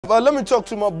Let me talk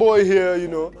to my boy here, you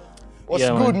know. What's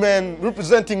good, man?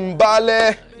 Representing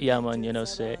Mbale. Yeah, man, you know,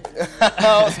 say.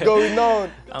 What's going on?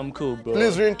 I'm cool, bro.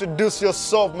 Please reintroduce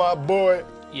yourself, my boy.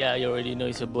 Yeah, you already know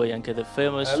it's your boy Yanke the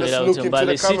Famous. Let's look into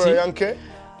the camera, Yanke.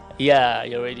 Yeah,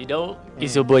 you already know.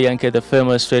 It's your boy Yanke the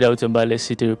Famous, straight out of Mbale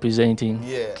City representing.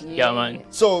 Yeah, man.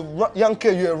 So,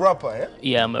 Yanke, you're a rapper, eh?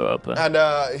 Yeah, I'm a rapper. And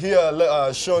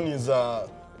here, Sean is a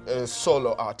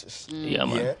solo artist. Yeah,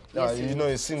 man. Yeah? You know,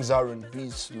 he sings R&B,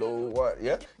 slow, what,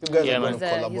 yeah? You guys are going to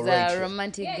collaborate. He's a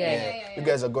romantic guy. You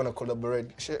guys are going to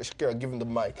collaborate. Shakira, give him the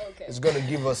mic. Okay. It's going to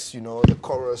give us, you know, the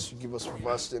chorus, give us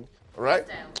reversing. All right?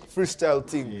 Freestyle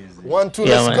thing. Easy. 1, 2,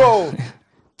 let's go.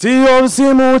 Tio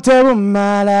simute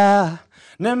bumala,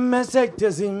 nemesecte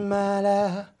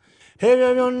zimala,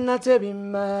 hevyona te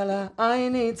bimala, I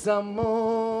need some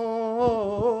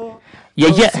more. Yeah.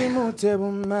 Yeah,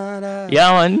 man.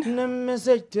 Yeah.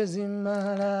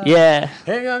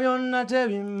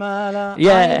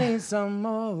 Yeah. I need some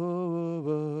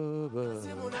more.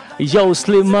 Yo,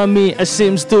 slim mommy, it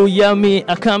seems too yummy.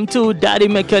 I come to daddy,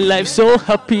 make your life so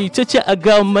happy. Chacha, I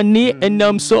got money and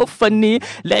I'm so funny.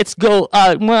 Let's go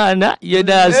out, man. You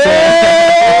know what I'm saying?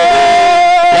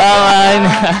 Yeah, man.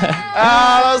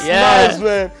 That's nice,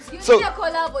 man. So you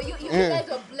guys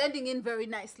are blending in very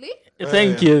nicely.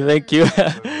 Thank you.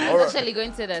 I was actually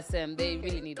going to say that they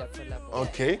really need a collab.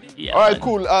 Okay. Yeah, all right, man.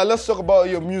 cool. Let's talk about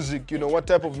your music. You know, what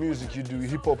type of music you do?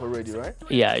 Hip hop already, right?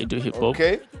 Yeah, I do hip hop.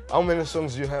 Okay. How many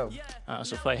songs do you have?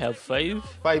 So far I have 5.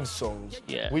 5 songs.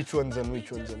 Yeah. Which ones and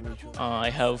which ones?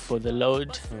 I have For the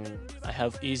Lord. I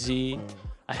have Easy.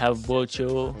 I have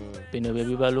Bocho, Bino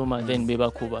Baby Baluma, and then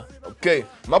Beba Kuba. Okay.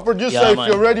 My producer, if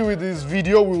you're ready with this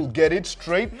video, we'll get it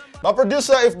straight. My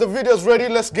producer, if the video's ready,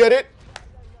 let's get it.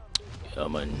 Yeah,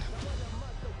 man.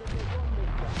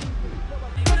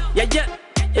 Yeah.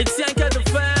 It's Yanke the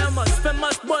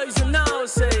famous boys you now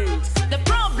say. The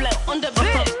problem on the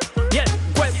beat. Yeah,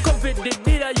 quite confident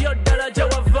that you're the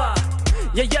Jawava.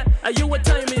 Yeah, you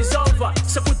time is over.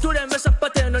 So put to them as a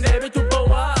pattern on every to go.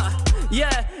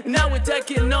 Yeah, now we're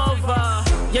taking over.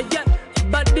 Yeah,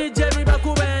 but DJ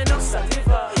Ribakubeno,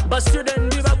 but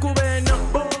student Ribakubeno,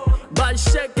 but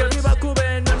shaker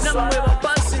Ribakubeno, now we're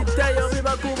passing tayo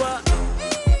Ribakuba.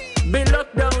 Be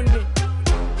locked down,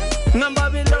 number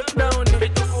be locked down.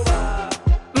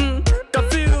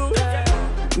 Curfew,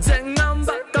 say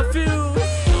number curfew.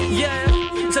 Yeah,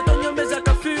 Zatonyo Meza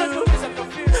curfew.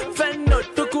 Feno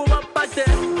Tukuma Pate.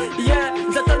 Yeah,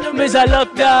 Zatonyo Meza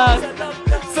lockdown.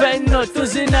 Feno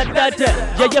tuzina date.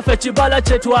 Yeye fechibala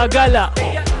chetwagala.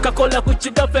 Kakola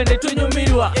kuchiga fene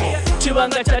tunyumirwa.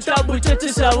 Chibanga cha tabu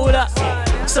chetisabula.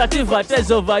 Sativa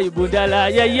tezo vaibudala.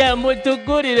 Yeah,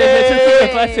 mutuguri le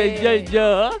pase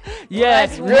jojo.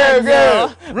 Yes,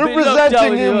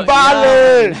 representing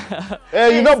Mbale.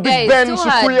 Hey, you know Big Ben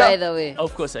Shakira, by the way.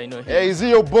 Of course I know him. Hey, is he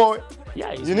your boy?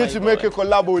 Yeah, he's you need to make a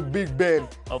collab with Big Ben.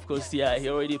 Of course, yeah, he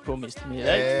already promised me,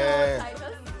 right? Yeah.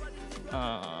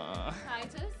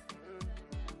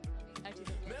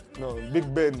 No,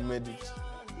 Big Ben made it.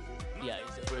 Yeah,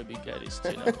 he's a very big artist,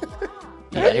 you know.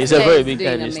 Yeah, he's a very big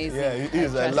artist. Yeah, he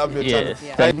is. I love your talent.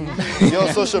 Yeah. Your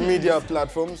social media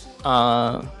platforms?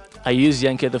 I use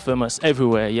Yanke the Famous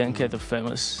everywhere. Yanke the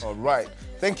Famous. All right.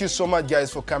 Thank you so much,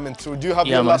 guys, for coming through. Do you have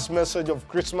your last message of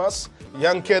Christmas?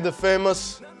 Yanke the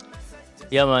Famous.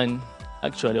 Yeah, man.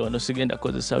 Actually, I was going to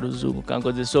call the Saruzungu, can't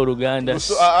call the Soruganda.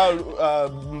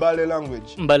 Mbale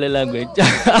language. Mbale language.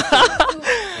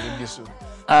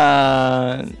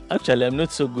 Actually, I'm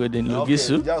not so good in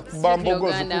Lugisu.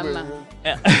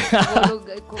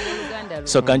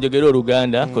 So can you get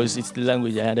Luganda? Because it's the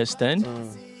language I understand.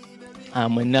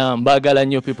 Now, Mbagala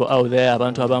new people out there,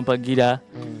 abantu abampagira.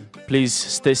 Please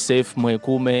stay safe,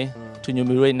 mwekume.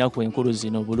 Tunyumirwe na kwenkuru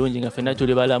zino bulungi nga fena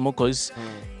tuli balamu cause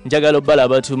njagala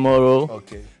obalaba tomorrow.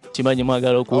 Okay. Timanyi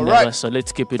mwagala okundaba, so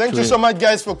let's keep it Thank you so much,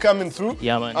 guys, for coming through.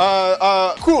 Yeah, man.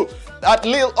 Cool. At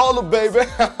Lil Ollo, baby.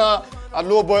 At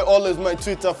Lil Boy Ollo is my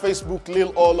Twitter, Facebook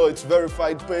Lil Ollo, it's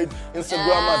verified page,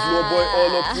 Instagram at Lil Boy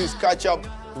Ollo. Please catch up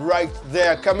right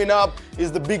there. Coming up is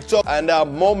the Big Talk and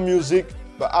more music,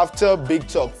 but after Big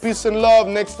Talk. Peace and love.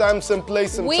 Next time, same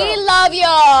place, same time. We love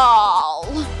y'all.